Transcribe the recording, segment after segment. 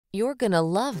You're gonna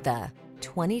love the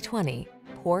 2020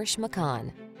 Porsche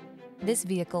Macan. This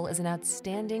vehicle is an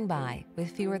outstanding buy with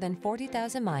fewer than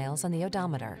 40,000 miles on the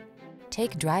odometer.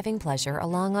 Take driving pleasure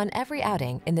along on every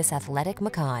outing in this athletic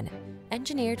Macan.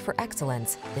 Engineered for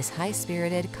excellence, this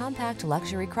high-spirited, compact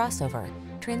luxury crossover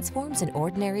transforms an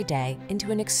ordinary day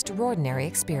into an extraordinary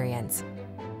experience.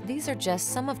 These are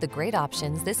just some of the great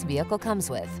options this vehicle comes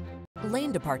with: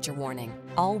 lane departure warning,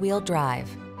 all-wheel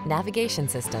drive, navigation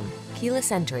system,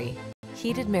 keyless entry,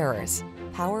 heated mirrors,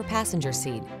 power passenger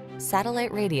seat,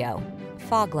 satellite radio,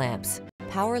 fog lamps,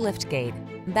 power liftgate,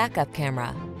 backup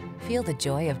camera. Feel the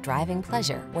joy of driving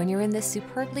pleasure when you're in this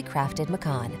superbly crafted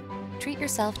Macan. Treat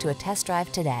yourself to a test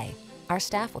drive today. Our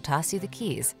staff will toss you the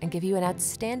keys and give you an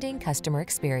outstanding customer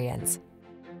experience.